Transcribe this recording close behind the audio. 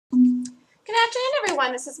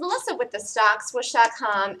everyone, this is Melissa with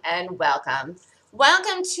thestockswoosh.com and welcome.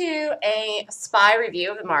 Welcome to a SPY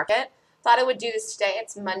review of the market. Thought I would do this today.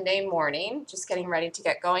 It's Monday morning. Just getting ready to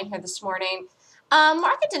get going here this morning.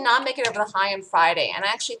 Market did not make it over the high on Friday, and I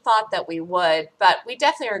actually thought that we would, but we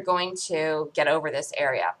definitely are going to get over this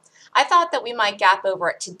area. I thought that we might gap over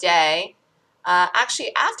it today.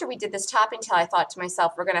 Actually, after we did this topping tail, I thought to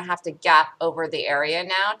myself, we're going to have to gap over the area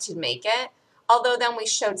now to make it. Although then we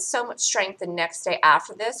showed so much strength the next day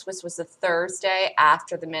after this, which was the Thursday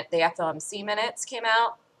after the FOMC minutes came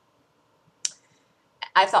out.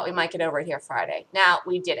 I thought we might get over it here Friday. Now,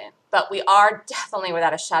 we didn't. But we are definitely,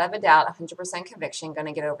 without a shadow of a doubt, 100% conviction, going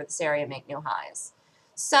to get over this area and make new highs.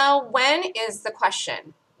 So when is the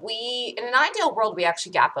question? In an ideal world, we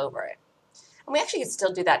actually gap over it. And we actually could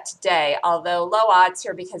still do that today, although low odds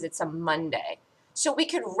here because it's a Monday. So we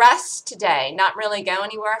could rest today, not really go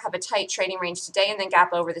anywhere, have a tight trading range today, and then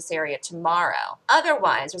gap over this area tomorrow.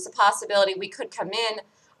 Otherwise, there's a possibility we could come in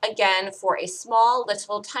again for a small,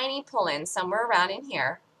 little, tiny pull-in somewhere around in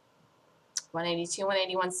here, 182,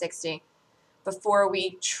 180, 160, before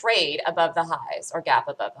we trade above the highs or gap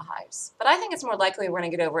above the highs. But I think it's more likely we're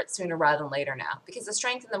going to get over it sooner rather than later now because the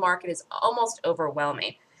strength in the market is almost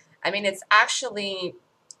overwhelming. I mean, it's actually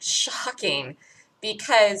shocking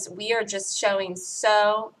because we are just showing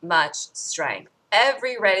so much strength.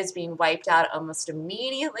 Every red is being wiped out almost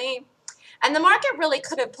immediately. And the market really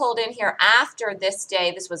could have pulled in here after this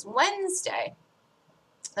day. This was Wednesday.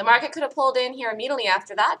 The market could have pulled in here immediately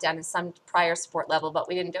after that down to some prior support level, but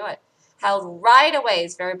we didn't do it. Held right away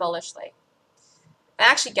very bullishly. And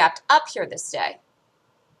actually gapped up here this day.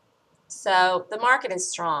 So the market is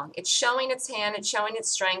strong. It's showing its hand. It's showing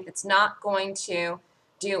its strength. It's not going to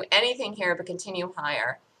do anything here but continue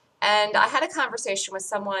higher. And I had a conversation with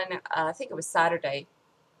someone, I think it was Saturday.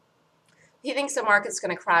 He thinks the market's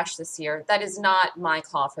going to crash this year. That is not my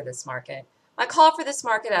call for this market. My call for this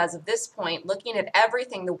market as of this point, looking at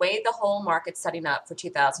everything, the way the whole market's setting up for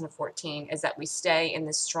 2014, is that we stay in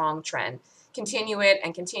this strong trend, continue it,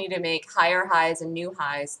 and continue to make higher highs and new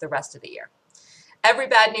highs the rest of the year. Every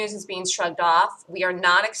bad news is being shrugged off. We are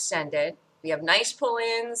not extended. We have nice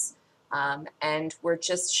pull-ins. And we're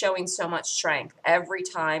just showing so much strength. Every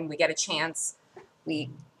time we get a chance, we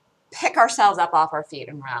pick ourselves up off our feet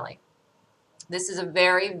and rally. This is a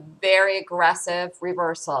very, very aggressive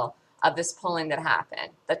reversal of this pulling that happened.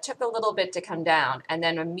 That took a little bit to come down and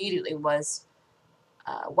then immediately was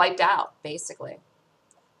wiped out, basically.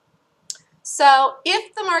 So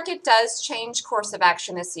if the market does change course of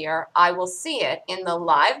action this year, I will see it in the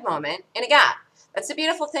live moment in a gap. That's the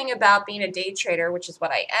beautiful thing about being a day trader, which is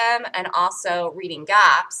what I am, and also reading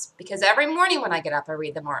gaps, because every morning when I get up, I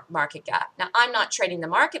read the market gap. Now, I'm not trading the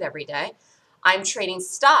market every day. I'm trading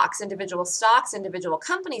stocks, individual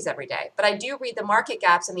companies every day. But I do read the market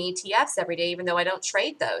gaps and the ETFs every day, even though I don't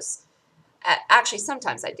trade those. Actually,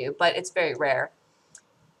 sometimes I do, but it's very rare.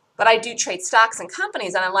 But I do trade stocks and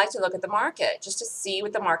companies, and I like to look at the market just to see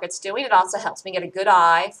what the market's doing. It also helps me get a good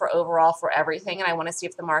eye for overall for everything, and I want to see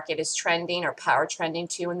if the market is trending or power trending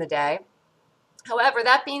too in the day. However,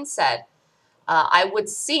 that being said, I would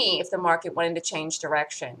see if the market wanted to change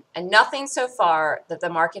direction. And nothing so far that the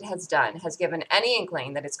market has done has given any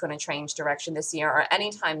inkling that it's going to change direction this year or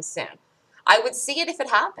anytime soon. I would see it if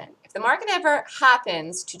it happened. If the market ever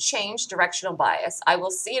happens to change directional bias, I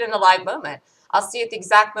will see it in a live moment. I'll see it the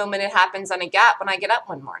exact moment it happens on a gap when I get up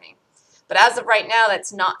one morning. But as of right now,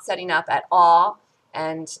 that's not setting up at all.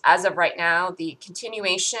 And as of right now, the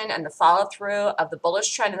continuation and the follow-through of the bullish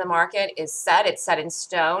trend in the market is set. It's set in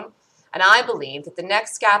stone. And I believe that the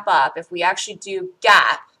next gap up, if we actually do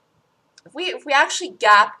gap, if we actually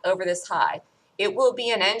gap over this high, it will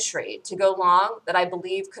be an entry to go long that I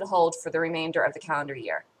believe could hold for the remainder of the calendar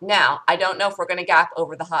year. Now, I don't know if we're going to gap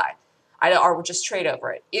over the high. Or we'll just trade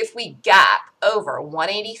over it. If we gap over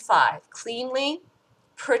 185 cleanly,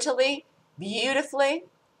 prettily, beautifully,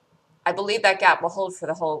 I believe that gap will hold for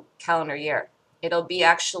the whole calendar year. It'll be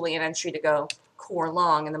actually an entry to go core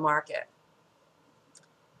long in the market.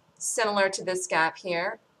 Similar to this gap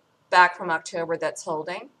here, back from October that's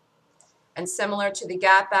holding, and similar to the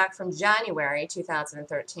gap back from January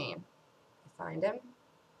 2013. Find him.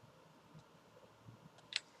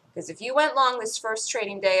 Because if you went long this first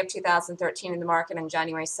trading day of 2013 in the market on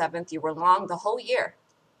January 7th, you were long the whole year.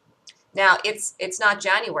 Now, it's not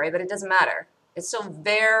January, but it doesn't matter. It's still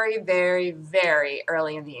very, very, very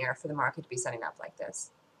early in the year for the market to be setting up like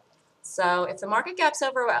this. So if the market gaps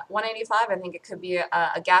over 185, I think it could be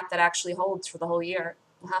a gap that actually holds for the whole year.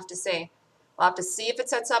 We'll have to see. We'll have to see if it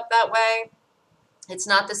sets up that way. It's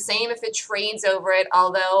not the same if it trades over it,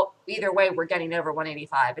 although either way we're getting over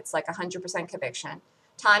 185. It's like 100% conviction.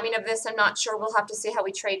 Timing of this, I'm not sure. We'll have to see how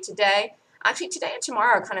we trade today. Actually, today and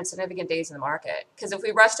tomorrow are kind of significant days in the market because if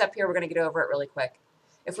we rest up here, we're going to get over it really quick.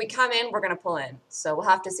 If we come in, we're going to pull in. So we'll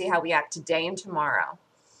have to see how we act today and tomorrow.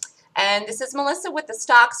 And this is Melissa with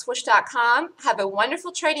thestockswoosh.com. Have a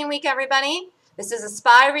wonderful trading week, everybody. This is a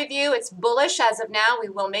SPY review. It's bullish as of now. We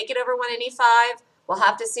will make it over 185. We'll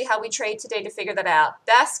have to see how we trade today to figure that out.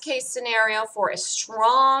 Best case scenario for a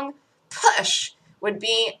strong push would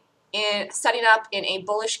be in setting up in a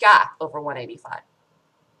bullish gap over 185.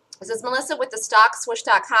 This is Melissa with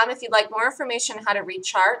thestockswoosh.com. If you'd like more information on how to read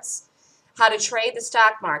charts, how to trade the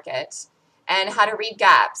stock market, and how to read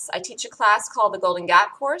gaps, I teach a class called the Golden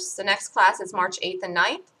Gap Course. The next class is March 8th and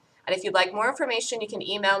 9th. And if you'd like more information, you can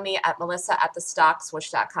email me at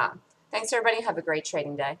melissa@thestockswoosh.com. Thanks, everybody. Have a great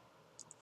trading day.